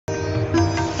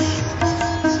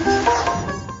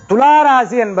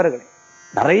துளாராசி என்பர்களே,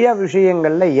 நிறைய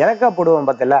விஷயங்கள்ல இறக்கப்படுவோம்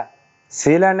பத்தில,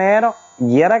 சில நேரம்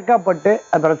இறக்கப்பட்டு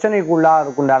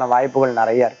பிரச்சனைக்குள்ளான வாய்ப்புகள்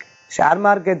நிறைய இருக்கு. ஷேர்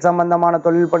மார்க்கெட் சம்பந்தமான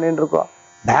தொழில் பண்ணிட்டு இருக்கிறோம்,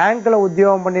 பேங்க்ல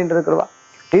உத்தியோகம் பண்ணிட்டு இருக்கிறவா,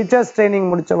 டீச்சர்ஸ் ட்ரைனிங்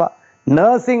முடிச்சவா,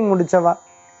 நர்சிங் முடிச்சவா,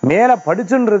 மேல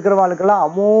படிச்சுட்டு இருக்கிறவாளுக்கெல்லாம்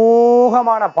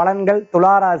அமோகமான பலன்கள்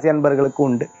துளாராசி அன்பர்களுக்கு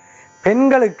உண்டு.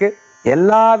 பெண்களுக்கு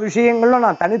எல்லா விஷயங்களும்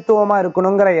நான் தனித்துவமா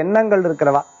இருக்கணுங்கிற எண்ணங்கள்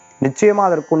இருக்கிறவா நிச்சயமா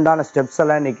அதற்கு உண்டான ஸ்டெப்ஸ்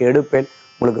எல்லாம் இன்னைக்கு எடுப்பேன்.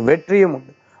 உங்களுக்கு வெற்றியும்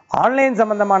உண்டு. ஆன்லைன்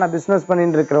சம்பந்தமான பிசினஸ்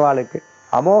பண்ணிட்டு இருக்கிறவாளுக்கு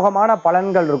அமோகமான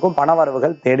பலன்கள் இருக்கும்,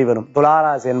 பணவரவுகள் தேடி வரும்.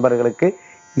 துளாராசி என்பவர்களுக்கு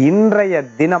இன்றைய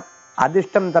தினம்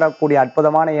அதிர்ஷ்டம் தரக்கூடிய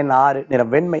அற்புதமான எண் 6,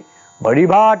 நிறம் வெண்மை.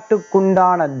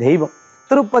 வழிபாட்டுக்குண்டான தெய்வம்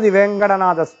திருப்பதி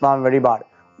வேங்கடநாத சுவாமி வழிபாடு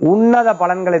உன்னத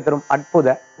பலன்களை தரும்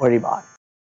அற்புத வழிபாடு.